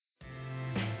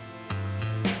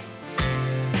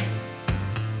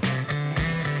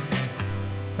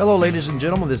Hello, ladies and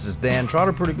gentlemen. This is Dan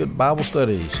Trotter, Pretty Good Bible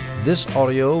Studies. This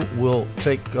audio will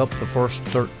take up the first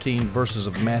 13 verses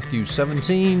of Matthew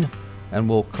 17, and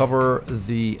will cover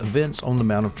the events on the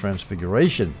Mount of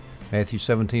Transfiguration. Matthew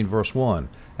 17, verse 1.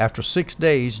 After 6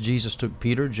 days, Jesus took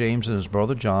Peter, James, and his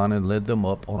brother John and led them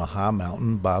up on a high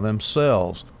mountain by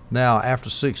themselves. Now,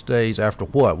 after 6 days, after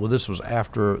what? Well, this was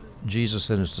after Jesus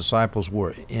and his disciples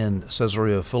were in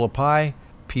Caesarea Philippi.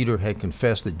 Peter had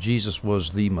confessed that Jesus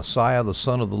was the Messiah, the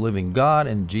Son of the living God,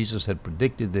 and Jesus had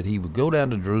predicted that he would go down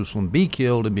to Jerusalem, be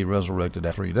killed, and be resurrected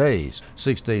after 3 days.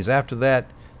 6 days after that,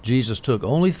 Jesus took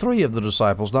only 3 of the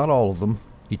disciples, not all of them.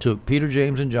 He took Peter,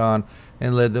 James, and John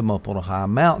and led them up on a high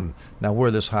mountain. Now,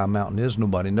 where this high mountain is,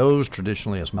 nobody knows.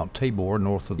 Traditionally, it's Mount Tabor,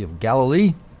 north of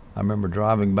Galilee. I remember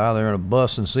driving by there in a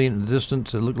bus and seeing in the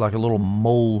distance, it looked like a little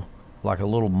molehill,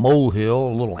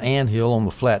 a little anthill on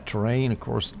the flat terrain. Of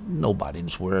course, nobody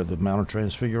knows where the Mount of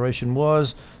Transfiguration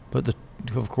was, but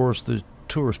of course the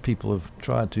tourist people have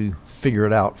tried to figure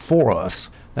it out for us.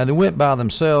 Now, they went by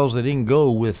themselves. They didn't go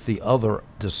with the other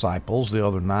disciples, the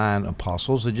other 9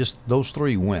 apostles. Those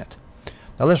 3 went.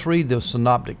 Now, let's read the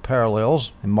synoptic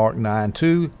parallels in Mark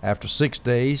 9:2. After 6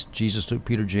 days, Jesus took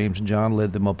Peter, James, and John,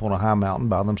 led them up on a high mountain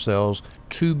by themselves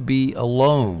to be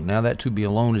alone. Now, that to be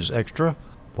alone is extra.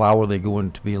 Why were they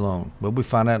going to be alone? Well, we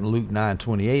find out in Luke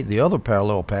 9:28, the other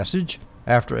parallel passage.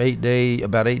 About 8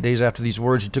 days after these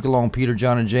words, he took along Peter,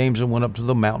 John, and James and went up to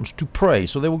the mountains to pray.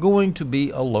 So they were going to be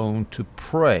alone to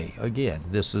pray. Again,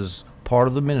 this is part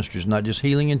of the ministry. It's not just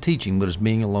healing and teaching, but it's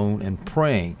being alone and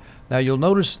praying. Now, you'll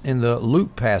notice in the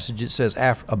Luke passage, it says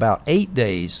about 8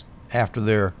 days after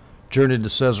their journey to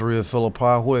Caesarea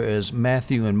Philippi, whereas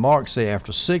Matthew and Mark say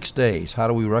after 6 days. How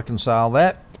do we reconcile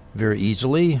that? Very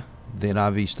easily. The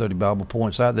NIV Study Bible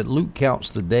points out that Luke counts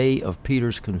the day of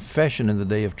Peter's confession and the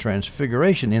day of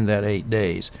transfiguration in that 8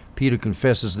 days. Peter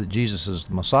confesses that Jesus is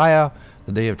the Messiah.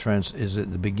 The day of is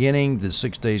at the beginning. The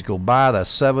 6 days go by. That's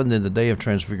 7. Then the day of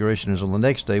transfiguration is on the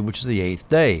next day, which is the 8th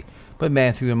day. But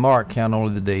Matthew and Mark count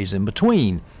only the days in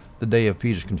between the day of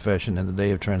Peter's confession and the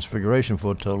day of transfiguration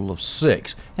for a total of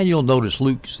 6. And you'll notice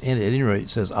Luke's, at any rate,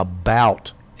 says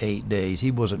about 8 days.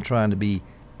 He wasn't trying to be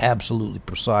absolutely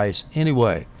precise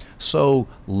anyway. So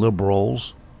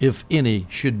liberals, if any,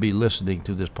 should be listening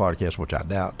to this podcast, which I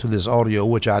doubt, to this audio,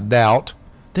 which I doubt.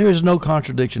 There is no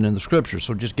contradiction in the scripture,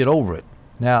 so just get over it.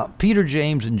 Now, Peter,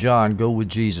 James, and John go with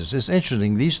Jesus. It's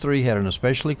interesting. These 3 had an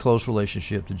especially close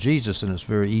relationship to Jesus, and it's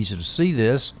very easy to see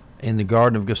this in the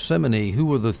Garden of Gethsemane. Who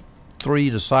were the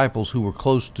 3 disciples who were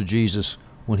close to Jesus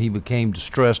when he became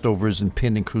distressed over his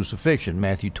impending crucifixion?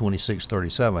 Matthew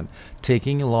 26:37.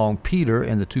 Taking along Peter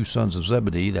and the 2 sons of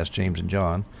Zebedee, that's James and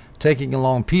John. Taking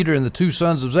along Peter and the 2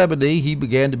 sons of Zebedee, he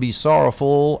began to be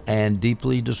sorrowful and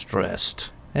deeply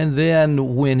distressed. And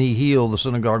then when he healed the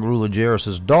synagogue ruler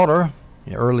Jairus' daughter,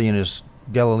 early in his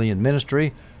Galilean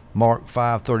ministry, Mark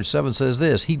 5:37 says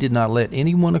this: he did not let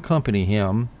anyone accompany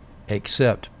him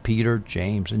except Peter,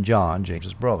 James, and John,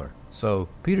 James's brother. So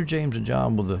Peter, James, and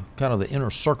John were the kind of the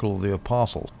inner circle of the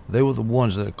apostles. They were the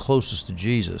ones that are closest to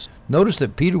Jesus. Notice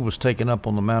that Peter was taken up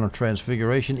on the Mount of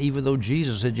Transfiguration even though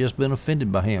Jesus had just been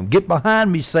offended by him. Get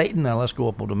behind me, Satan. Now let's go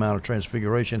up on the Mount of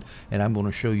Transfiguration and I'm going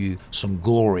to show you some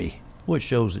glory. Which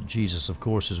shows that Jesus, of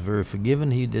course, is very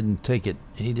forgiving. He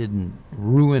didn't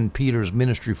ruin Peter's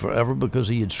ministry forever because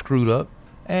he had screwed up.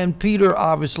 And Peter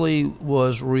obviously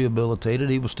was rehabilitated.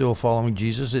 He was still following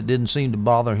Jesus. It didn't seem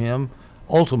to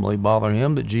ultimately bother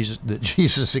him that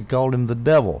Jesus had called him the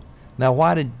devil. Now,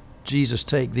 why did Jesus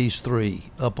take these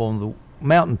 3 up on the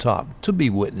mountaintop? To be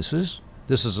witnesses.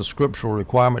 This is a scriptural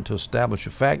requirement to establish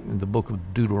a fact. In the book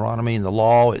of Deuteronomy, in the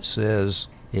law, it says,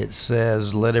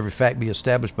 let every fact be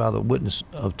established by the witness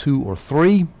of 2 or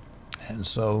 3. And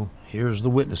so here's the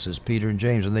witnesses, Peter and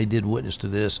James, and they did witness to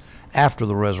this after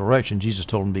the resurrection. Jesus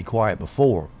told them to be quiet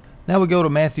before. Now we go to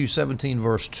Matthew 17,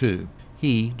 verse 2.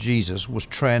 He, Jesus, was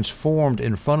transformed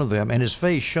in front of them, and his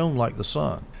face shone like the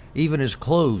sun. Even his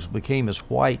clothes became as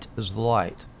white as the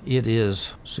light. It is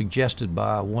suggested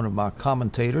by one of my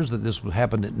commentators that this would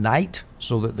happen at night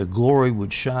so that the glory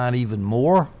would shine even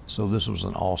more. So this was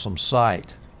an awesome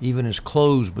sight. Even his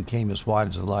clothes became as white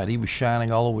as the light. He was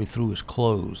shining all the way through his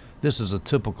clothes. This is a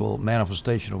typical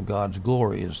manifestation of God's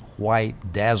glory, is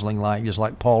white, dazzling light, just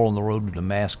like Paul on the road to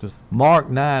Damascus.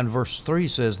 Mark 9, verse 3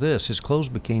 says this: his clothes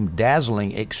became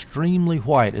dazzling, extremely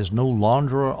white, as no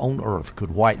launderer on earth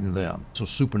could whiten them. So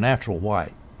supernatural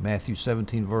white. Matthew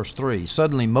 17, verse 3.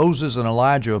 Suddenly Moses and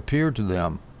Elijah appeared to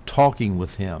them, talking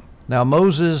with him. Now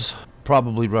Moses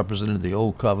probably represented the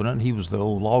Old Covenant. He was the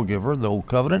old lawgiver, the Old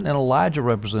Covenant, and Elijah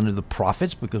represented the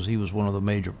prophets because he was one of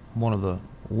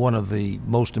the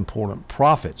most important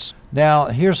prophets. Now,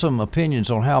 here's some opinions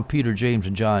on how Peter, James,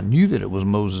 and John knew that it was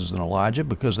Moses and Elijah,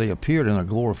 because they appeared in a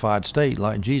glorified state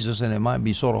like Jesus, and it might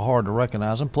be sort of hard to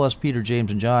recognize them. Plus, Peter,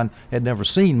 James, and John had never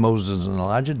seen Moses and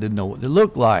Elijah, didn't know what they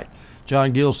looked like.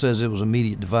 John Gill says it was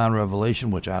immediate divine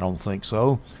revelation, which I don't think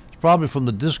so. It's probably from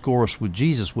the discourse with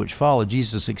Jesus which followed.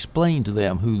 Jesus explained to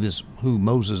them who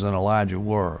Moses and Elijah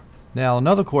were. Now,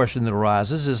 another question that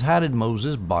arises is, how did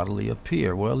Moses bodily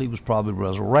appear? Well, he was probably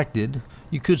resurrected.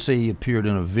 You could say he appeared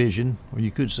in a vision, or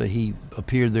you could say he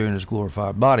appeared there in his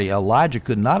glorified body. Elijah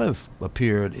could not have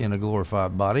appeared in a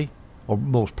glorified body, or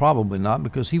most probably not,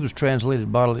 because he was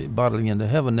translated bodily into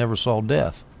heaven, never saw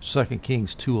death. 2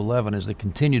 Kings 2:11, as they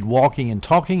continued walking and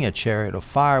talking, a chariot of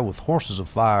fire with horses of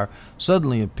fire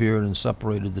suddenly appeared and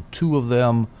separated the two of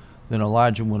them. Then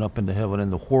Elijah went up into heaven in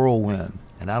the whirlwind.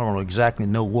 And I don't exactly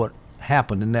know what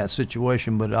happened in that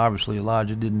situation, but obviously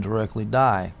Elijah didn't directly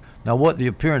die. Now, what the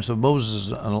appearance of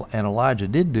Moses and Elijah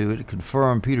did do, it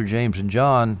confirmed Peter, James, and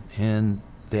John in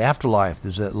the afterlife,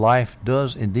 is that life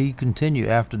does indeed continue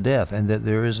after death, and that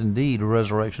there is indeed a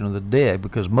resurrection of the dead,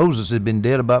 because Moses had been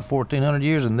dead about 1,400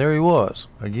 years, and there he was.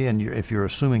 Again, if you're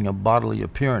assuming a bodily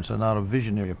appearance and not a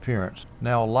visionary appearance.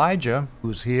 Now, Elijah, who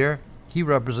was here, he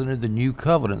represented the new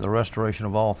covenant, the restoration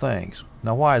of all things.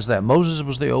 Now, why is that? Moses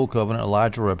was the old covenant.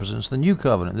 Elijah represents the new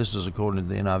covenant. This is according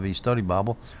to the NIV Study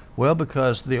Bible. Well,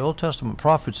 because the Old Testament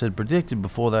prophets had predicted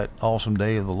before that awesome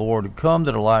day of the Lord had come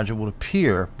that Elijah would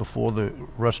appear before the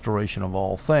restoration of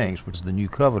all things, which is the new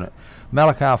covenant.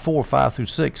 Malachi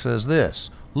 4:5-6 says this,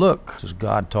 "Look," this is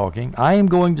God talking, "I am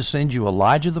going to send you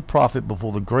Elijah the prophet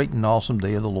before the great and awesome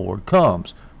day of the Lord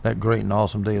comes." That great and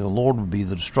awesome day of the Lord would be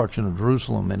the destruction of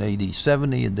Jerusalem in AD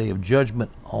 70, a day of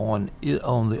judgment on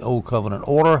the Old Covenant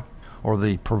order, or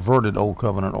the perverted Old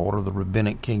Covenant order, the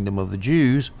rabbinic kingdom of the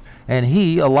Jews. And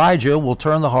he, Elijah, will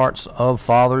turn the hearts of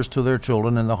fathers to their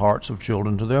children and the hearts of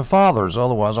children to their fathers.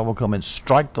 Otherwise, I will come and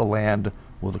strike the land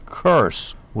with a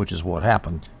curse, which is what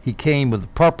happened. He came with the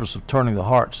purpose of turning the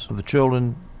hearts of the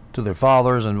children to their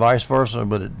fathers and vice versa,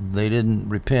 but they didn't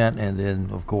repent, and then,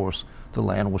 of course, the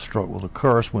land was struck with a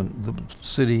curse when the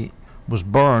city was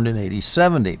burned in AD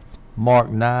 70. Mark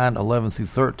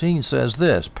 9:11-13 says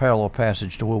this, parallel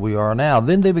passage to where we are now.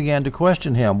 Then they began to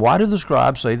question him. Why do the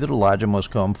scribes say that Elijah must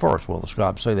come first? Well, the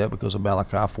scribes say that because of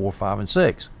Malachi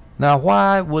 4:5-6. Now,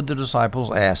 why would the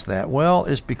disciples ask that? Well,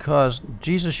 it's because,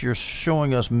 Jesus, you're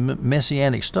showing us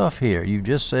messianic stuff here. You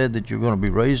just said that you're going to be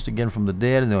raised again from the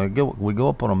dead, and then we go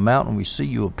up on a mountain, we see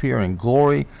you appear in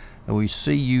glory, and we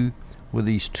see you with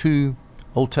these two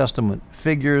Old Testament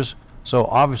figures. So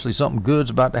obviously something good's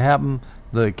about to happen.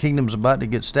 The kingdom's about to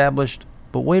get established.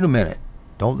 But wait a minute.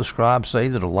 Don't the scribes say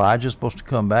that Elijah is supposed to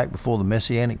come back before the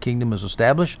Messianic kingdom is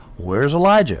established? Where's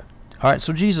Elijah? All right,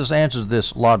 so Jesus answers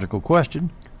this logical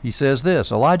question. He says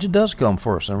this, Elijah does come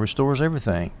first and restores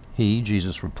everything. He,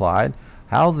 Jesus, replied,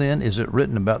 how then is it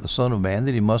written about the Son of Man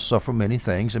that he must suffer many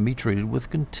things and be treated with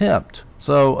contempt?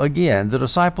 So again, the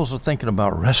disciples are thinking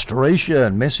about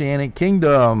restoration, Messianic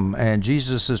kingdom, and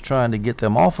Jesus is trying to get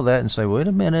them off of that and say, wait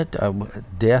a minute,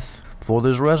 death. Before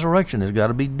there's resurrection, there's got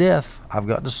to be death. I've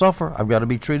got to suffer. I've got to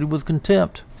be treated with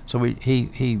contempt. So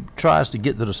he tries to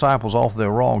get the disciples off their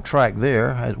wrong track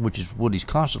there, which is what he's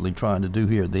constantly trying to do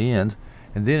here at the end.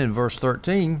 And then in verse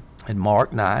 13, in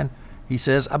Mark 9, he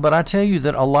says, but I tell you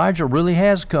that Elijah really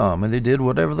has come, and they did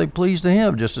whatever they pleased to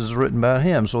him, just as is written about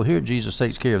him. So here Jesus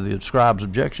takes care of the scribes'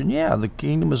 objection. Yeah, the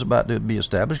kingdom is about to be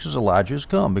established because Elijah has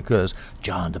come, because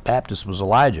John the Baptist was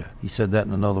Elijah. He said that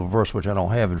in another verse, which I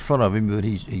don't have in front of him, but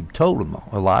he told them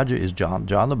Elijah is John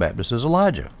the Baptist is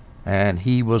Elijah. And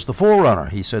he was the forerunner.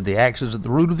 He said the axe is at the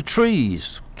root of the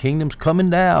trees. Kingdom's coming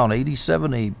down, 80,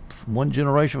 70, one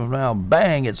generation from now,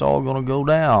 bang, it's all going to go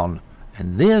down.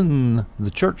 And then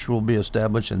the church will be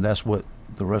established, and that's what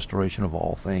the restoration of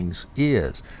all things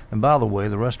is. And by the way,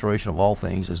 the restoration of all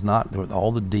things is not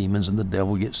all the demons and the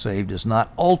devil get saved. It's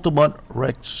not ultimate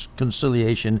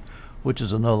reconciliation, which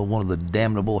is another one of the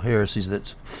damnable heresies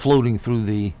that's floating through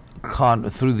the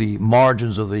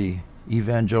margins of the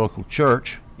evangelical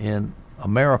church in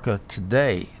America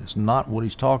today. It's not what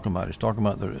he's talking about. He's talking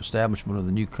about the establishment of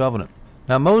the new covenant.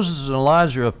 Now, Moses and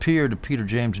Elijah appeared to Peter,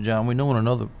 James, and John. We know in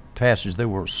another passage they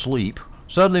were asleep.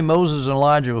 Suddenly Moses and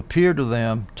Elijah appeared to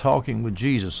them talking with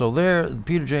Jesus. So there,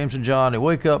 Peter, James, and John, they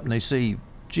wake up and they see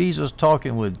Jesus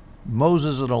talking with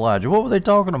Moses and Elijah. What were they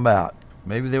talking about?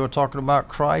 Maybe they were talking about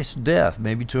Christ's death,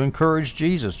 maybe to encourage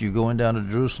Jesus. You're going down to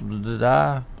Jerusalem to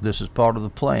die. This is part of the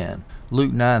plan.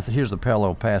 Luke 9, here's the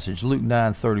parallel passage. Luke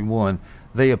 9:31.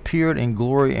 they appeared in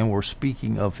glory and were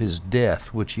speaking of his death,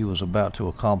 which he was about to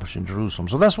accomplish in Jerusalem.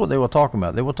 So that's what they were talking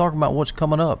about. They were talking about what's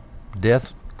coming up: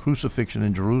 death, crucifixion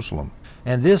in Jerusalem.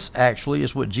 And this actually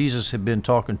is what Jesus had been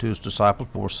talking to his disciples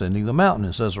before ascending the mountain.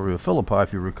 In Caesarea Philippi,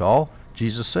 if you recall,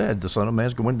 Jesus said, the Son of Man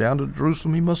is going down to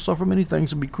Jerusalem. He must suffer many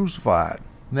things and be crucified.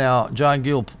 Now, John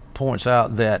Gill points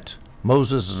out that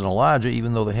Moses and Elijah,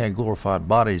 even though they had glorified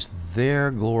bodies, their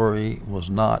glory was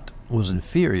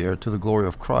inferior to the glory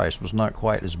of Christ, was not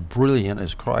quite as brilliant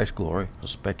as Christ's glory.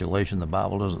 It's a speculation. The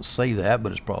Bible doesn't say that,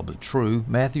 but it's probably true.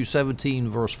 Matthew 17,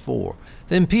 verse 4.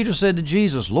 Then Peter said to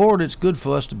Jesus, Lord, it's good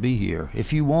for us to be here.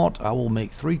 If you want, I will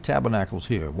make 3 tabernacles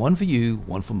here, one for you,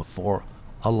 one for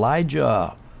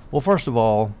Elijah. Well, first of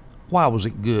all, why was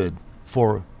it good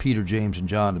for Peter, James, and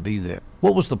John to be there?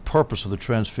 What was the purpose of the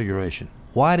transfiguration?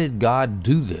 Why did God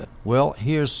do that? Well,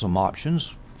 here's some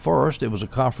options. First, it was a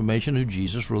confirmation who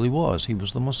Jesus really was. He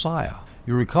was the Messiah.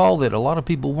 You recall that a lot of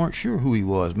people weren't sure who he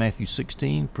was. Matthew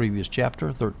 16, previous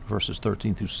chapter, verses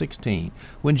 13 through 16.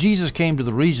 When Jesus came to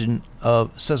the region of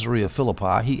Caesarea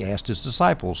Philippi, he asked his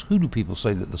disciples, who do people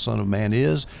say that the Son of Man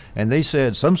is? And they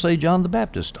said, some say John the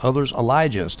Baptist, others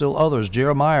Elijah, still others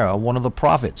Jeremiah, one of the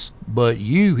prophets. But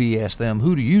you, he asked them,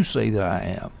 who do you say that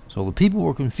I am? So the people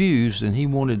were confused, and he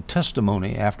wanted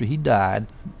testimony after he died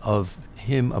of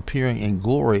him appearing in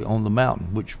glory on the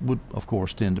mountain, which would, of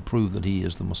course, tend to prove that he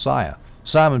is the Messiah.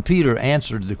 Simon Peter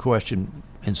answered the question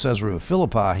in Caesarea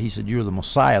Philippi. He said, you're the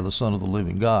Messiah, the Son of the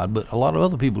living God. But a lot of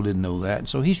other people didn't know that.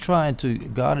 So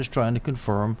God is trying to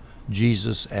confirm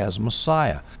Jesus as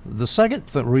Messiah. The second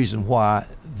reason why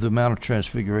the Mount of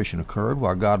Transfiguration occurred,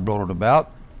 why God brought it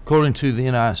about, according to the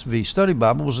NIV Study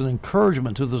Bible, was an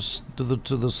encouragement to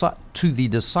the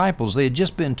disciples. They had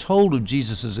just been told of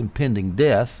Jesus' impending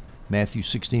death. Matthew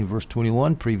 16, verse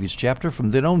 21, previous chapter.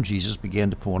 From then on, Jesus began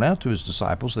to point out to his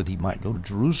disciples that he might go to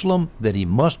Jerusalem, that he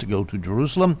must go to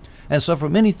Jerusalem, and suffer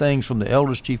many things from the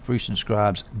elders, chief priests, and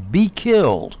scribes, be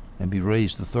killed, and be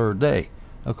raised the 3rd day.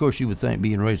 Of course, you would think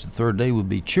being raised the 3rd day would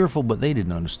be cheerful, but they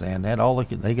didn't understand that.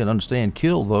 They could understand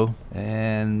kill, though.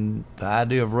 And the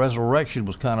idea of resurrection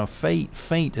was kind of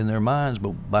faint in their minds.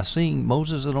 But by seeing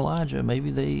Moses and Elijah,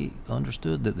 maybe they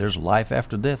understood that there's life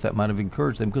after death. That might have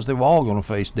encouraged them, because they were all going to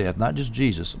face death, not just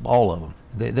Jesus, all of them.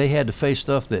 They had to face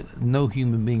stuff that no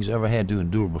human beings ever had to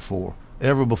endure before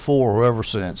or ever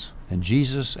since. And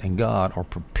Jesus and God are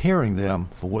preparing them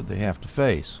for what they have to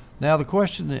face. Now the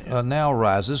question now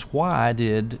arises: why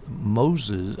did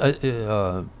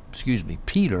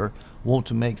Peter want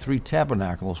to make 3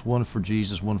 tabernacles, one for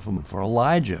Jesus, one for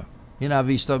Elijah?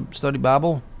 NIV Study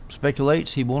Bible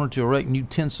speculates he wanted to erect new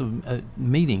tents of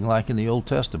meeting, like in the Old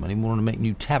Testament. He wanted to make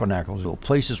new tabernacles,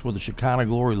 places where the Shekinah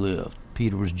glory lived.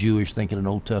 Peter was Jewish, thinking in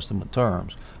Old Testament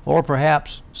terms. Or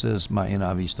perhaps, says my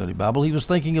NIV Study Bible, he was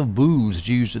thinking of booths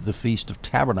used at the Feast of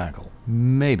Tabernacle.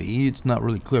 Maybe. It's not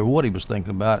really clear what he was thinking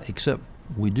about, except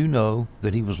we do know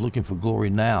that he was looking for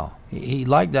glory now. He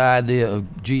liked the idea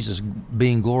of Jesus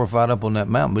being glorified up on that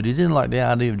mountain, but he didn't like the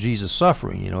idea of Jesus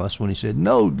suffering. That's when he said,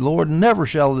 no, Lord, never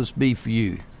shall this be for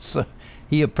you. So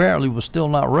he apparently was still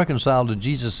not reconciled to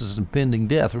Jesus' impending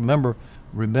death. Remember,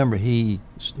 he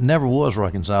never was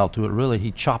reconciled to it, really.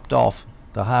 He chopped off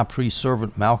the high priest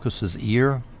servant Malchus's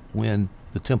ear when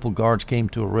the temple guards came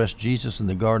to arrest Jesus in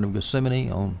the Garden of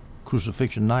Gethsemane on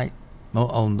crucifixion night.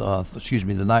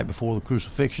 The night before the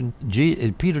crucifixion.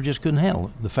 Peter just couldn't handle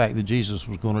it, the fact that Jesus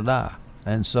was going to die.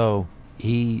 And so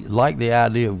he liked the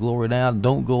idea of glory now.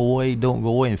 Don't go away.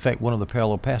 In fact, one of the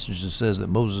parallel passages says that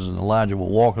Moses and Elijah were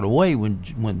walking away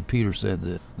when Peter said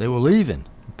that they were leaving.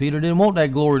 Peter didn't want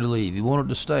that glory to leave. He wanted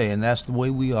to stay, and that's the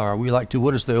way we are. We like to,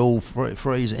 what is the old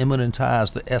phrase,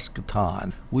 immanentize the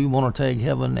eschaton. We want to take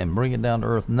heaven and bring it down to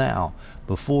earth now.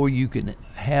 Before you can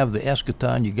have the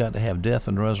eschaton, you got to have death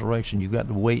and resurrection. You got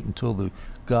to wait until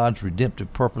God's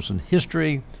redemptive purpose in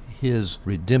history, his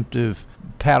redemptive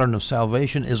pattern of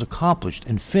salvation is accomplished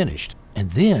and finished.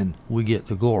 And then we get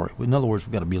the glory. In other words,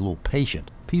 we've got to be a little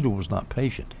patient. Peter was not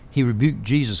patient. He rebuked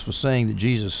Jesus for saying that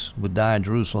Jesus would die in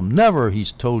Jerusalem. Never,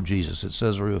 he's told Jesus at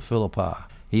Caesarea Philippi.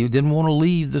 He didn't want to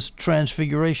leave this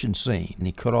transfiguration scene, and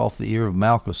he cut off the ear of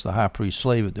Malchus, the high priest's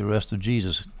slave, at the arrest of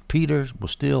Jesus. Peter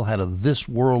still had a this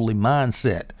worldly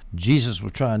mindset. Jesus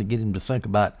was trying to get him to think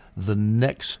about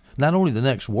not only the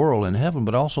next world in heaven,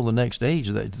 but also the next age,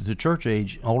 the church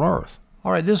age on earth.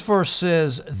 All right, this verse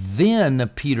says, then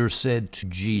Peter said to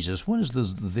Jesus. When is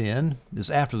this then? It's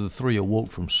after the 3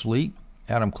 awoke from sleep.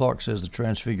 Adam Clark says the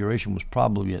transfiguration was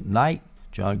probably at night.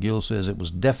 John Gill says it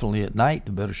was definitely at night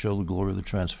to better show the glory of the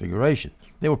transfiguration.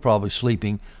 They were probably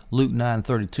sleeping. Luke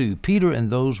 9:32. Peter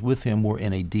and those with him were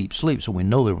in a deep sleep, so we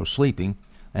know they were sleeping.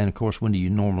 And of course, when do you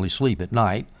normally sleep? At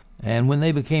night. And when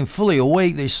they became fully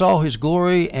awake, they saw his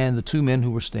glory and the two men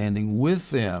who were standing with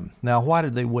them. Now, why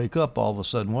did they wake up all of a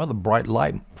sudden? Well, the bright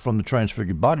light from the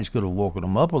transfigured bodies could have woken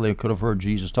them up, or they could have heard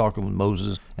Jesus talking with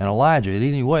Moses and Elijah.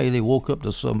 Anyway, they woke up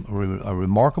to a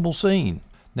remarkable scene.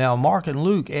 Now, Mark and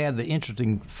Luke add the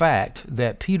interesting fact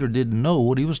that Peter didn't know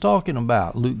what he was talking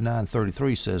about. Luke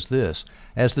 9:33 says this: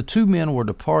 As the two men were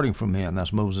departing from him,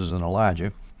 that's Moses and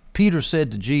Elijah, Peter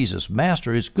said to Jesus,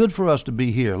 Master, it's good for us to be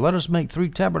here. Let us make 3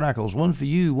 tabernacles, one for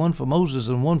you, one for Moses,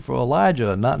 and one for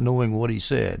Elijah, not knowing what he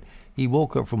said. He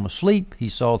woke up from a sleep. He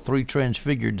saw 3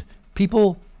 transfigured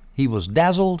people. He was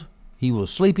dazzled. He was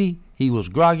sleepy. He was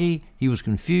groggy. He was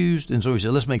confused. And so he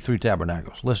said, let's make 3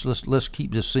 tabernacles. Let's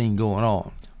keep this scene going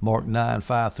on. Mark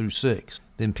 9:5-6.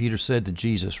 Then Peter said to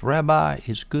Jesus, Rabbi,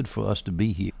 it's good for us to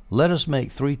be here. Let us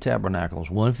make 3 tabernacles,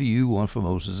 one for you, one for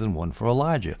Moses, and one for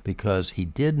Elijah, because he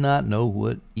did not know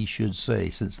what he should say,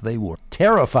 since they were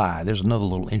terrified. There's another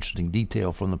little interesting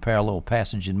detail from the parallel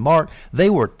passage in Mark. They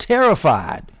were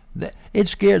terrified. It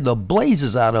scared the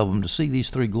blazes out of them to see these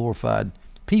 3 glorified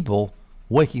people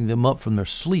waking them up from their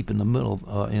sleep in the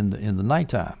middle in the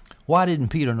nighttime. Why didn't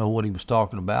Peter know what he was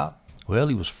talking about? Well,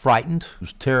 he was frightened, he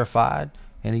was terrified,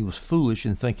 and he was foolish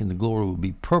in thinking the glory would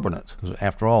be permanent. Because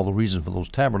after all, the reason for those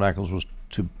tabernacles was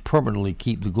to permanently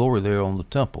keep the glory there on the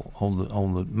temple,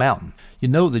 on the mountain. You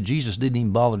know that Jesus didn't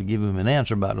even bother to give him an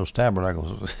answer about those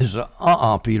tabernacles. He said,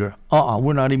 Peter,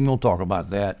 we're not even going to talk about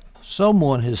that.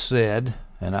 Someone has said,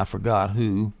 and I forgot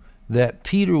who, that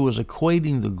Peter was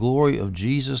equating the glory of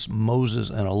Jesus, Moses,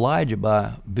 and Elijah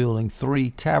by building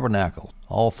 3 tabernacles.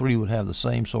 All 3 would have the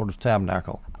same sort of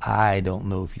tabernacle. I don't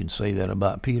know if you'd say that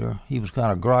about Peter. He was kind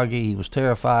of groggy. He was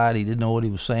terrified. He didn't know what he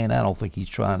was saying. I don't think he's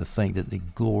trying to think that the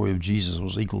glory of Jesus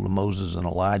was equal to Moses and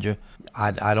Elijah.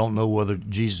 I don't know whether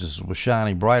Jesus was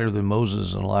shining brighter than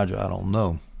Moses and Elijah. I don't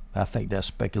know. I think that's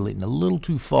speculating a little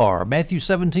too far. Matthew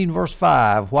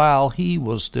 17:5, while he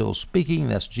was still speaking,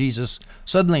 that's Jesus,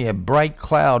 suddenly a bright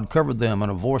cloud covered them, and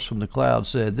a voice from the cloud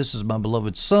said, This is my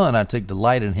beloved Son, I take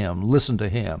delight in him. Listen to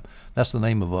him. That's the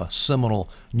name of a seminal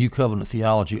New Covenant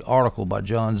theology article by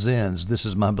John Zenz. This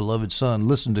is my beloved Son,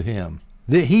 listen to him.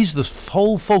 He's the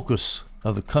whole focus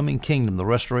of the coming kingdom, the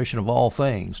restoration of all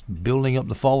things, building up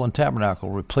the fallen tabernacle,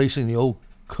 replacing the old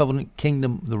covenant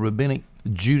kingdom, the rabbinic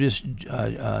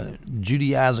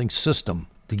Judaizing system,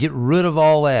 to get rid of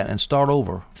all that and start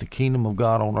over the kingdom of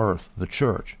God on earth, the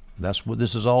church. That's what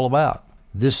this is all about.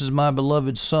 This is my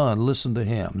beloved Son, listen to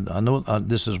him. I know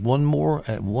this is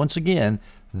once again,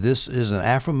 this is an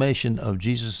affirmation of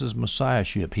Jesus'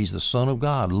 messiahship. He's the Son of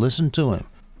God. Listen to him.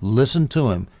 Listen to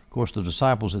him. Of course, the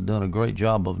disciples had done a great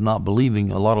job of not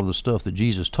believing a lot of the stuff that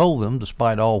Jesus told them,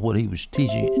 despite all what he was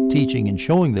teaching and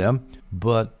showing them.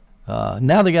 But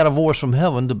now they got a voice from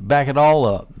heaven to back it all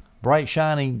up. Bright,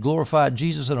 shining, glorified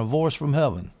Jesus and a voice from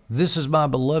heaven. This is my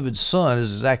beloved Son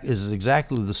is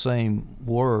exactly the same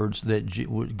words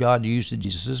that God used at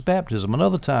Jesus' baptism.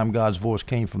 Another time God's voice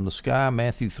came from the sky,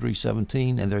 Matthew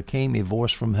 3:17, and there came a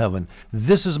voice from heaven.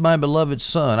 This is my beloved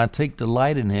Son, I take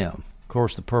delight in him. Of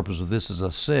course, the purpose of this, as I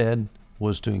said,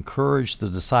 was to encourage the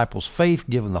disciples' faith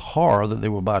given the horror that they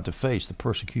were about to face, the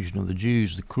persecution of the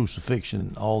Jews, the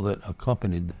crucifixion, all that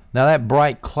accompanied them. Now that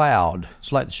bright cloud,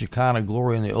 it's like the Shekinah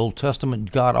glory in the Old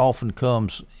Testament. God often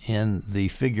comes in the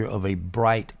figure of a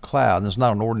bright cloud. And it's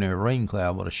not an ordinary rain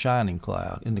cloud, but a shining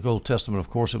cloud. In the Old Testament, of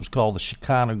course, it was called the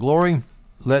Shekinah glory.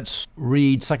 Let's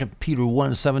read 2 Peter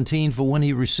 1:17. For when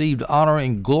he received honor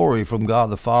and glory from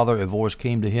God the Father, a voice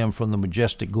came to him from the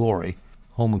majestic glory.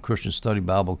 Holman Christian Study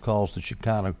Bible calls the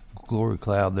Shekinah glory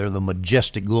cloud there the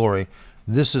majestic glory.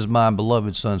 This is my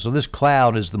beloved Son. So this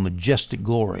cloud is the majestic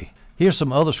glory. Here's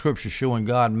some other scriptures showing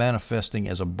God manifesting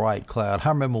as a bright cloud. I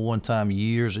remember one time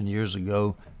years and years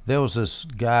ago, there was this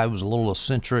guy who was a little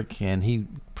eccentric, and he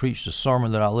preached a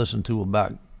sermon that I listened to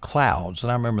about clouds.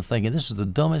 And I remember thinking, this is the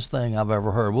dumbest thing I've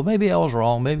ever heard. Well, maybe I was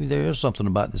wrong. Maybe there is something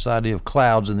about this idea of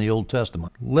clouds in the Old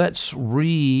Testament. Let's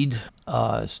read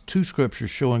 2 scriptures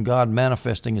showing God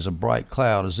manifesting as a bright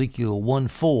cloud. Ezekiel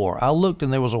 1:4. I looked,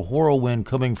 and there was a whirlwind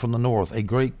coming from the north, a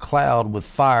great cloud with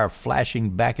fire flashing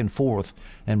back and forth,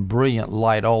 and brilliant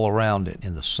light all around it.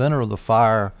 In the center of the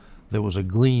fire, there was a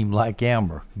gleam like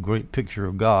amber. A great picture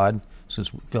of God. Since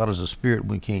God is a spirit,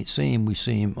 we can't see him. We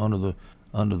see him under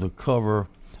the cover,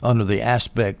 under the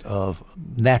aspect of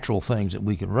natural things that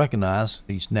we can recognize.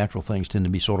 These natural things tend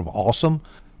to be sort of awesome.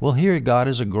 Well, here God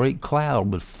is a great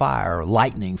cloud with fire,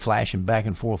 lightning flashing back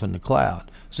and forth in the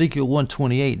cloud. Ezekiel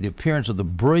 1:28, the appearance of the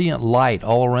brilliant light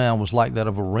all around was like that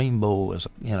of a rainbow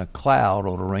in a cloud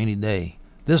on a rainy day.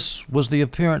 This was the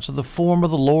appearance of the form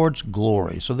of the Lord's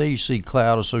glory. So there you see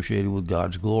cloud associated with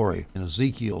God's glory. In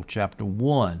Ezekiel chapter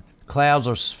 1, clouds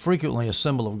are frequently a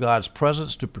symbol of God's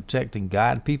presence to protect and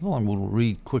guide people. I'm going to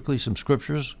read quickly some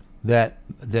scriptures that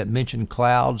mention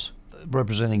clouds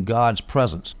representing God's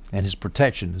presence and his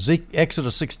protection.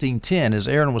 Exodus 16:10, as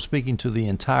Aaron was speaking to the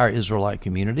entire Israelite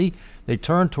community, they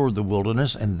turned toward the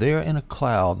wilderness, and there in a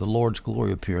cloud the Lord's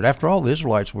glory appeared. After all, the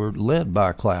Israelites were led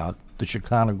by a cloud, the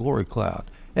Shekinah glory cloud.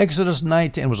 Exodus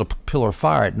 19 was a pillar of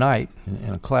fire at night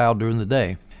and a cloud during the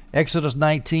day. Exodus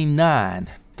 19:9,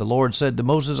 the Lord said to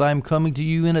Moses, I am coming to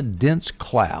you in a dense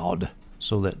cloud,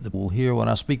 so that they will hear when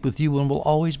I speak with you and will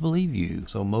always believe you.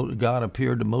 So God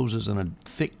appeared to Moses in a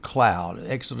thick cloud.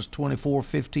 Exodus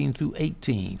 24:15 through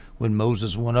 18. When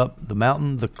Moses went up the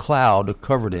mountain, the cloud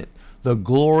covered it. The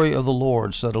glory of the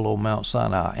Lord settled on Mount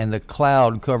Sinai, and the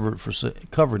cloud covered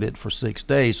it for 6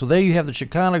 days. So there you have the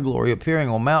Shekinah glory appearing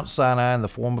on Mount Sinai in the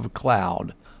form of a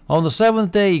cloud. On the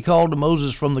seventh day he called to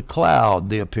Moses from the cloud.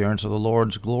 The appearance of the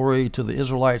Lord's glory to the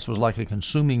Israelites was like a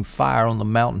consuming fire on the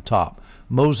mountaintop.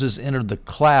 Moses entered the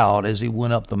cloud as he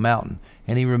went up the mountain,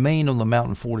 and he remained on the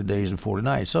mountain 40 days and 40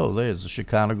 nights. So there's the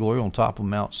Shekinah glory on top of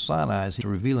Mount Sinai as he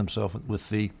revealed himself with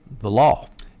the law.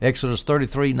 Exodus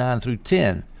 33:9 through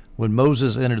 10. When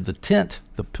Moses entered the tent,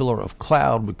 the pillar of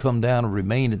cloud would come down and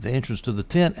remain at the entrance to the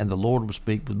tent, and the Lord would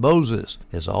speak with Moses.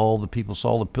 As all the people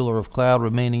saw the pillar of cloud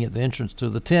remaining at the entrance to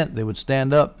the tent, they would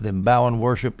stand up, then bow and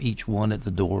worship, each one at the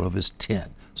door of his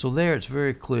tent. So there it's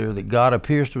very clear that God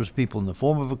appears to his people in the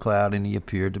form of a cloud, and he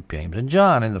appeared to James and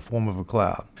John in the form of a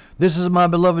cloud. This is my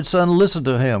beloved son, listen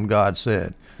to him, God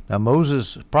said. Now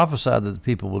Moses prophesied that the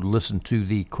people would listen to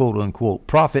the quote-unquote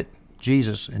prophet,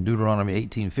 Jesus, in Deuteronomy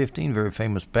 18:15, very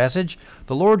famous passage.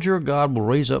 The Lord your God will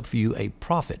raise up for you a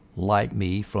prophet like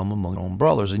me from among your own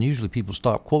brothers. And usually people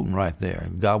stop quoting right there.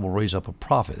 God will raise up a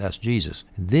prophet. That's Jesus.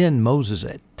 And then Moses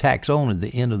tacks on at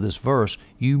the end of this verse,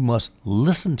 you must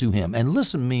listen to him. And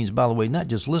listen means, by the way, not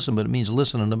just listen, but it means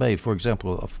listen and obey. For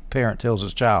example, a parent tells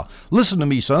his child, listen to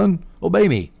me, son, obey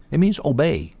me. It means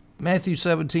obey. Matthew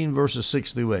 17, verses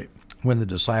 6 through 8. When the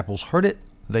disciples heard it,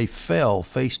 they fell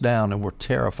face down and were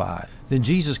terrified. Then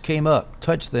Jesus came up,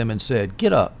 touched them, and said,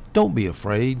 get up, don't be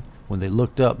afraid. When they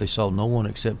looked up, they saw no one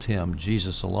except him,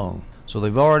 Jesus alone. So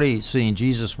they've already seen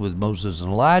Jesus with Moses and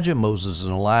Elijah. Moses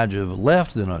and Elijah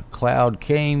left, then a cloud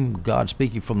came, God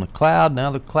speaking from the cloud.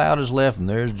 Now the cloud is left, and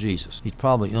there's Jesus. He's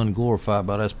probably unglorified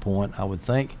by this point, I would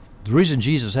think. The reason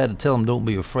Jesus had to tell them don't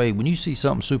be afraid, when you see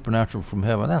something supernatural from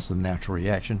heaven, that's the natural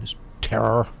reaction. It's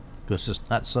terror, because it's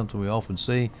not something we often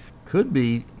see. Could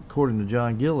be, according to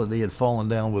John Gill, they had fallen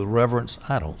down with reverence.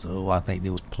 I don't know. I think they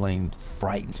was plain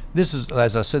frightened. This is,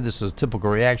 as I said, this is a typical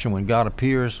reaction when God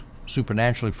appears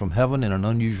supernaturally from heaven in an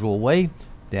unusual way.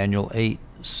 Daniel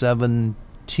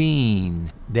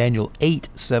 8:17. Daniel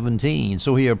 8:17.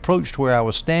 So he approached where I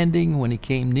was standing. When he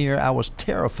came near, I was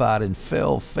terrified and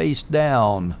fell face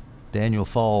down. Daniel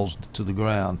falls to the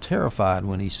ground, terrified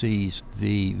when he sees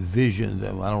the vision. I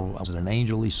don't know, was it an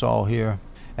angel he saw here?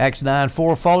 Acts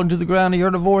 9:4, falling to the ground, he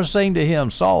heard a voice saying to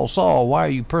him, Saul, Saul, why are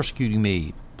you persecuting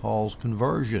me? Paul's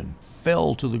conversion,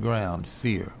 fell to the ground,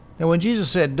 fear. Now when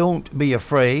Jesus said, don't be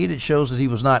afraid, it shows that he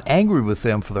was not angry with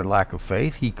them for their lack of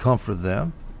faith. He comforted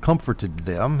them.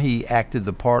 He acted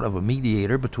the part of a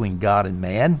mediator between God and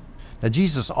man. Now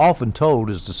Jesus often told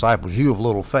his disciples, you have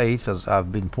little faith, as I've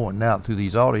been pointing out through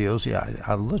these audios.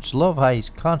 I just love how he's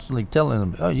constantly telling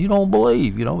them, oh, you don't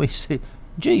believe. He said,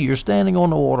 gee, you're standing on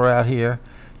the water out here.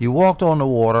 You walked on the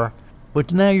water,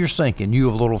 but now you're sinking.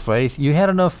 You have little faith. You had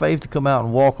enough faith to come out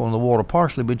and walk on the water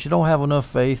partially, but you don't have enough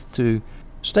faith to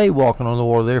stay walking on the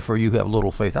water. Therefore, you have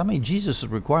little faith. I mean, Jesus'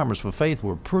 requirements for faith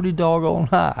were pretty doggone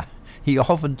high. He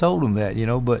often told them that,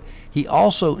 but he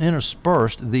also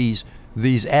interspersed these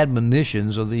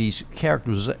admonitions or these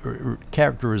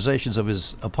characterizations of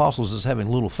his apostles as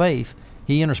having little faith.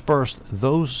 He interspersed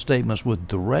those statements with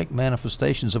direct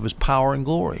manifestations of his power and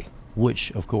glory,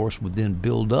 which, of course, would then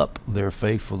build up their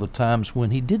faith for the times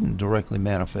when he didn't directly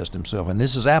manifest himself. And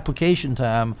this is application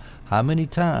time. How many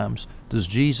times does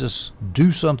Jesus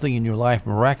do something in your life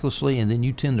miraculously, and then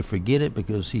you tend to forget it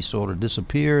because he sort of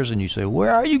disappears, and you say,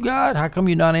 where are you, God? How come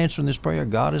you're not answering this prayer?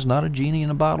 God is not a genie in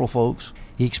a bottle, folks.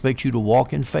 He expects you to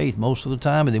walk in faith most of the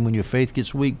time, and then when your faith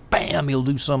gets weak, bam, he'll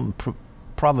do something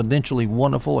providentially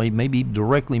wonderful. He may be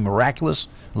directly miraculous,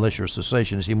 unless you're a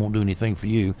cessationist. He won't do anything for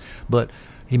you. But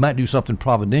he might do something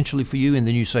providentially for you, and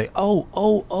then you say,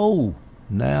 oh,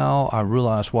 now I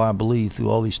realize why I believe through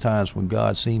all these times when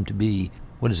God seemed to be,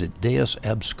 Deus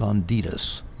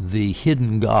absconditus, the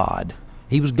hidden God.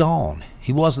 He was gone.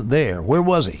 He wasn't there. Where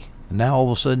was he? And now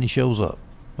all of a sudden he shows up.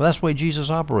 Well, that's the way Jesus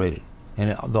operated.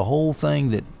 And the whole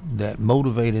thing that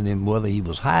motivated him, whether he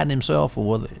was hiding himself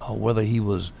or whether he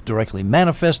was directly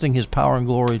manifesting his power and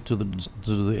glory to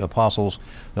the apostles,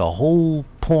 the whole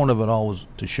point of it all was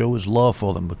to show his love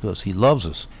for them, because he loves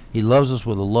us. He loves us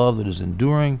with a love that is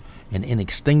enduring and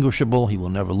inextinguishable. He will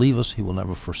never leave us. He will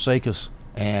never forsake us.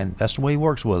 And that's the way he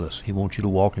works with us. He wants you to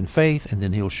walk in faith, and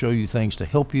then he'll show you things to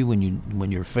help you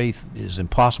when your faith is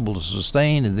impossible to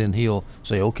sustain, and then he'll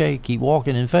say, okay, keep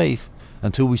walking in faith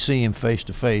until we see him face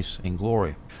to face in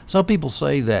glory. Some people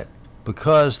say that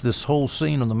because this whole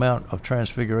scene on the Mount of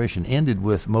Transfiguration ended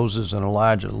with Moses and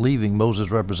Elijah leaving,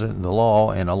 Moses representing the law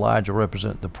and Elijah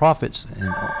representing the prophets,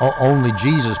 and only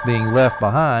Jesus being left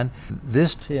behind,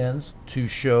 this tends to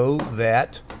show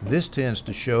that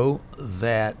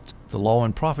the law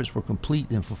and prophets were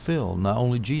complete and fulfilled. Not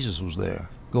only Jesus was there.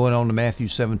 Going on to Matthew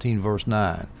 17, verse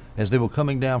 9. As they were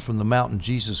coming down from the mountain,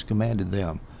 Jesus commanded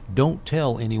them, don't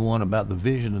tell anyone about the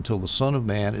vision until the Son of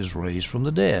Man is raised from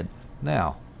the dead.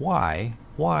 Now, why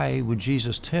would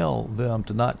Jesus tell them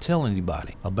to not tell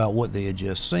anybody about what they had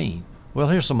just seen? Well,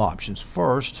 here's some options.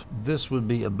 First, this would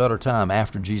be a better time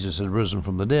after Jesus had risen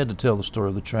from the dead to tell the story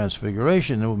of the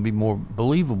Transfiguration. It would be more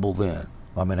believable then.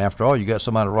 I mean, after all, you got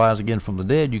somebody to rise again from the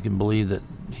dead, you can believe that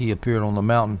he appeared on the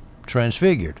mountain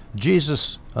transfigured.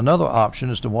 Jesus, another option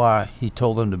as to why he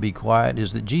told them to be quiet,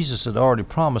 is that Jesus had already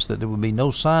promised that there would be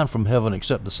no sign from heaven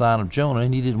except the sign of Jonah,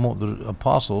 and he didn't want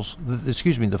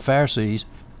the Pharisees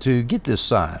to get this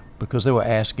sign because they were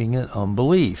asking in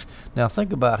unbelief. Now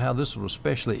think about how this will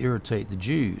especially irritate the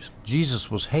Jews.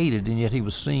 Jesus was hated, and yet he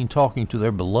was seen talking to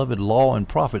their beloved law and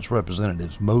prophets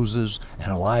representatives, Moses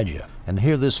and Elijah. And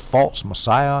here this false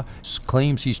Messiah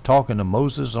claims he's talking to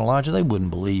Moses and Elijah. They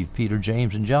wouldn't believe Peter,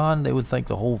 James, and John. They would think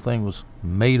the whole thing was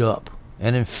made up.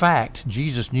 And in fact,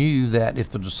 Jesus knew that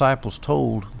if the disciples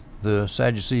told the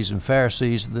Sadducees and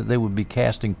Pharisees, that they would be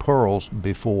casting pearls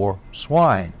before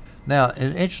swine. Now,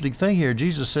 an interesting thing here,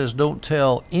 Jesus says, don't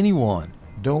tell anyone.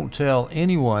 Don't tell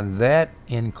anyone. That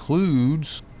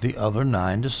includes the other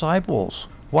 9 disciples.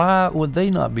 Why would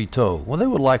they not be told? Well, they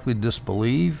would likely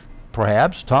disbelieve.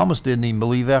 Perhaps Thomas didn't even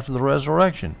believe after the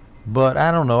resurrection. But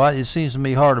I don't know. It seems to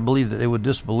me hard to believe that they would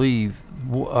disbelieve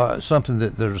something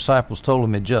that their disciples told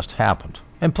them had just happened.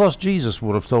 And plus, Jesus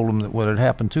would have told them that what had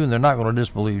happened too, and they're not going to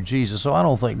disbelieve Jesus. So I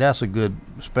don't think that's a good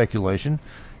speculation.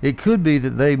 It could be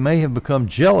that they may have become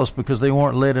jealous because they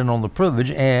weren't let in on the privilege,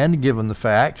 and given the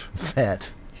fact that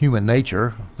human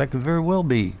nature, that could very well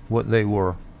be what they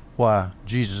were, why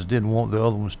Jesus didn't want the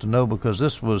other ones to know, because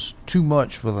this was too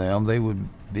much for them. They would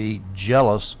be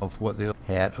jealous of what they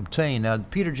had obtained. Now,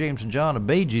 Peter, James, and John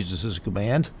obeyed Jesus'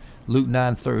 command. Luke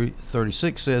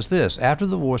 9:36 says this, after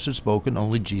the voice had spoken,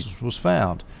 only Jesus was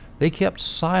found. They kept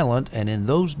silent, and in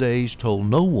those days told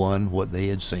no one what they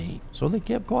had seen. So they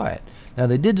kept quiet. Now,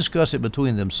 they did discuss it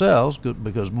between themselves,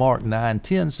 because Mark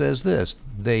 9:10 says this,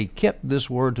 they kept this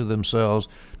word to themselves,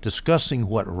 discussing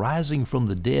what rising from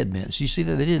the dead meant. So you see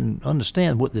that they didn't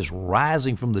understand what this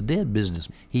rising from the dead business.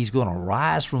 He's going to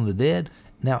rise from the dead.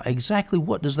 Now, exactly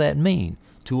what does that mean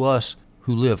to us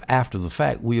who live after the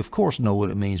fact? We, of course, know what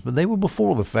it means, but they were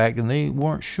before the fact, and they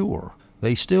weren't sure.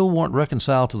 They still weren't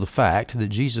reconciled to the fact that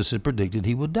Jesus had predicted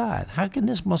he would die. How can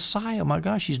this Messiah, my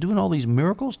gosh, he's doing all these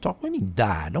miracles? Talk when he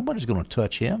died. Nobody's going to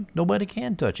touch him. Nobody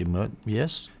can touch him. But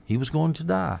yes, he was going to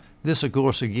die. This, of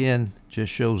course, again,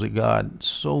 just shows that God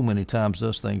so many times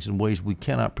does things in ways we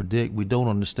cannot predict. We don't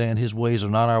understand. His ways are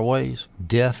not our ways.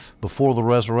 Death before the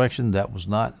resurrection, that was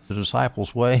not the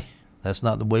disciples' way. That's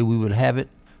not the way we would have it.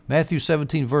 Matthew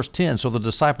 17, verse 10, so the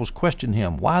disciples questioned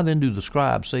him, why then do the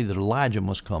scribes say that Elijah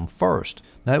must come first?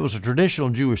 Now, it was a traditional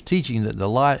Jewish teaching that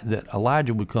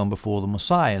Elijah would come before the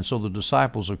Messiah, and so the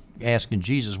disciples are asking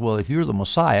Jesus, well, if you're the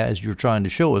Messiah, as you're trying to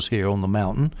show us here on the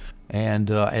mountain,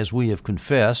 and as we have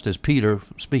confessed, as Peter,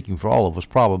 speaking for all of us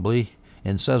probably,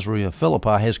 in Caesarea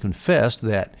Philippi, has confessed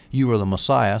that you are the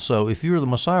Messiah, so if you're the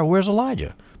Messiah, where's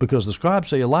Elijah? Because the scribes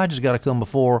say Elijah's got to come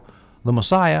before the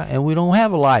Messiah, and we don't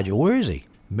have Elijah. Where is he?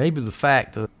 Maybe the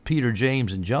fact that Peter,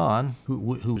 James, and John, who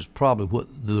was probably what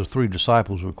the 3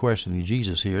 disciples were questioning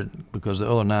Jesus here, because the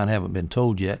other 9 haven't been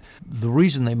told yet, the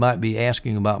reason they might be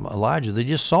asking about Elijah, they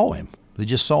just saw him. They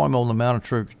just saw him on the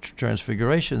Mount of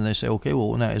Transfiguration, and they say, okay,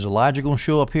 well, now, is Elijah going to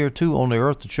show up here too on the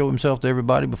earth to show himself to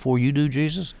everybody before you do,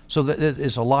 Jesus? So that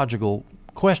it's a logical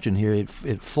question here.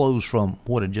 It flows from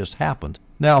what had just happened.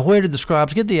 Now, where did the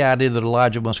scribes get the idea that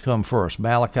Elijah must come first?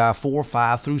 Malachi 4,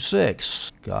 5 through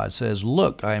 6. God says,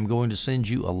 look, I am going to send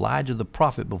you Elijah the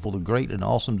prophet before the great and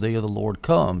awesome day of the Lord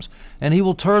comes, and he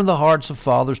will turn the hearts of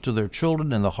fathers to their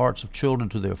children and the hearts of children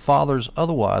to their fathers.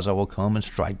 Otherwise, I will come and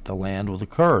strike the land with a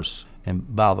curse.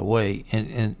 And by the way,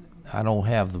 and I don't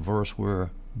have the verse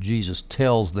where Jesus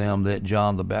tells them that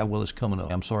John the Baptist, well, it's coming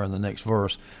up, I'm sorry, in the next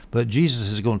verse, but Jesus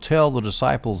is going to tell the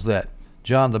disciples that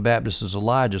John the Baptist is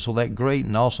Elijah. So that great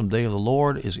and awesome day of the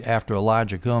Lord is after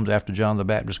Elijah comes, after John the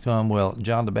Baptist come. Well,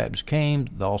 John the Baptist came.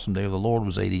 The awesome day of the Lord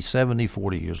was AD 70,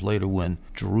 40 years later, when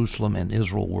Jerusalem and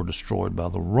Israel were destroyed by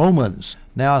the Romans.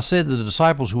 Now, I said that the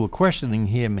disciples who were questioning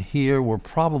him here were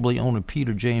probably only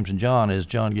Peter, James, and John, as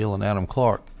John Gill and Adam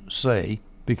Clark say,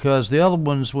 because the other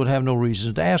ones would have no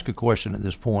reason to ask a question at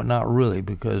this point. Not really,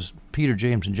 because Peter,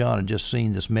 James, and John had just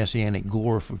seen this messianic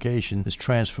glorification, this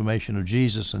transformation of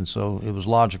Jesus, and so it was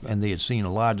logical, and they had seen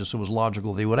Elijah, so it was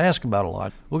logical they would ask about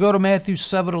Elijah. We'll go to Matthew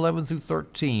 7:11 through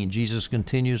 13. Jesus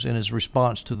continues in his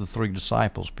response to the three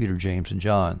disciples, Peter, James, and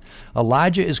John.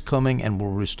 Elijah is coming and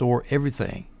will restore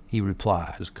everything, he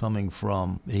replied. Is coming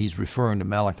from, he's referring to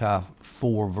Malachi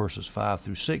 4 verses 5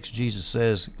 through 6. Jesus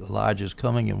says Elijah is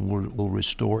coming and will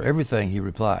restore everything, he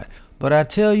replied. But I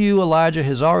tell you, Elijah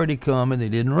has already come, and they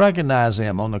didn't recognize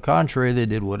him. On the contrary, they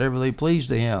did whatever they pleased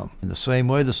to him. In the same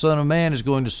way, the Son of Man is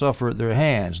going to suffer at their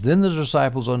hands. Then the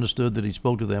disciples understood that he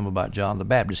spoke to them about John the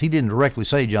Baptist. He didn't directly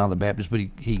say John the Baptist, but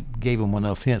he gave them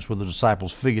enough hints where the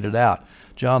disciples figured it out.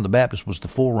 John the Baptist was the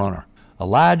forerunner.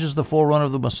 Elijah is the forerunner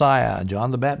of the Messiah. John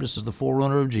the Baptist is the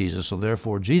forerunner of Jesus. So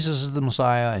therefore, Jesus is the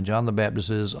Messiah and John the Baptist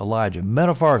is Elijah.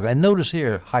 Metaphorically, and notice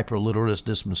here, hyper-literalist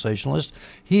dispensationalist,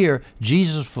 here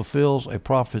Jesus fulfills a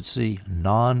prophecy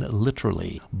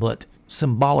non-literally, but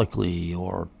symbolically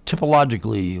or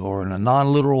typologically or in a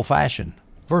non-literal fashion.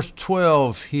 Verse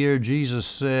 12 here, Jesus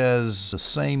says, the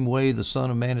same way the Son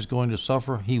of Man is going to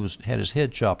suffer, he had his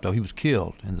head chopped off. He was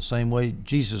killed. In the same way,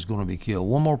 Jesus is going to be killed.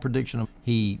 One more prediction.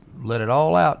 He let it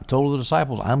all out, told the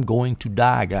disciples, I'm going to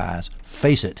die, guys.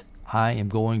 Face it, I am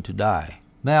going to die.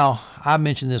 Now, I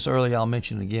mentioned this earlier, I'll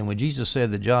mention it again. When Jesus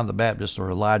said that John the Baptist or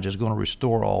Elijah is going to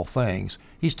restore all things,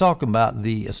 he's talking about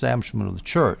the establishment of the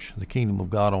church, the kingdom of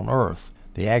God on earth.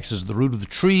 The axe is the root of the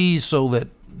trees so that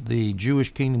the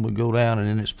Jewish kingdom would go down and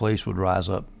in its place would rise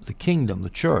up the kingdom, the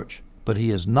church. But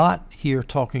he is not here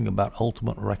talking about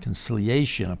ultimate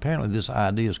reconciliation. Apparently this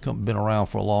idea has been around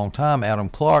for a long time. Adam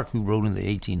Clark, who wrote in the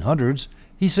 1800s,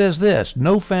 he says this: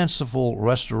 no fanciful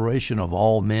restoration of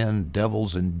all men,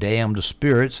 devils, and damned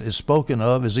spirits is spoken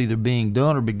of as either being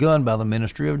done or begun by the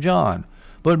ministry of John,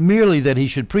 but merely that he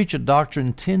should preach a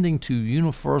doctrine tending to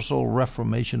universal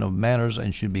reformation of manners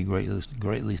and should be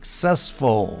greatly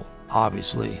successful.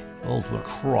 Obviously, ultimate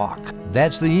crock.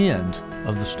 That's the end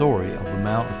of the story of the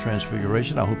Mount of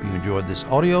Transfiguration. I hope you enjoyed this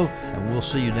audio, and we'll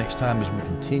see you next time as we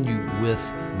continue with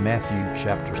Matthew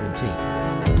chapter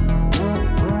 17.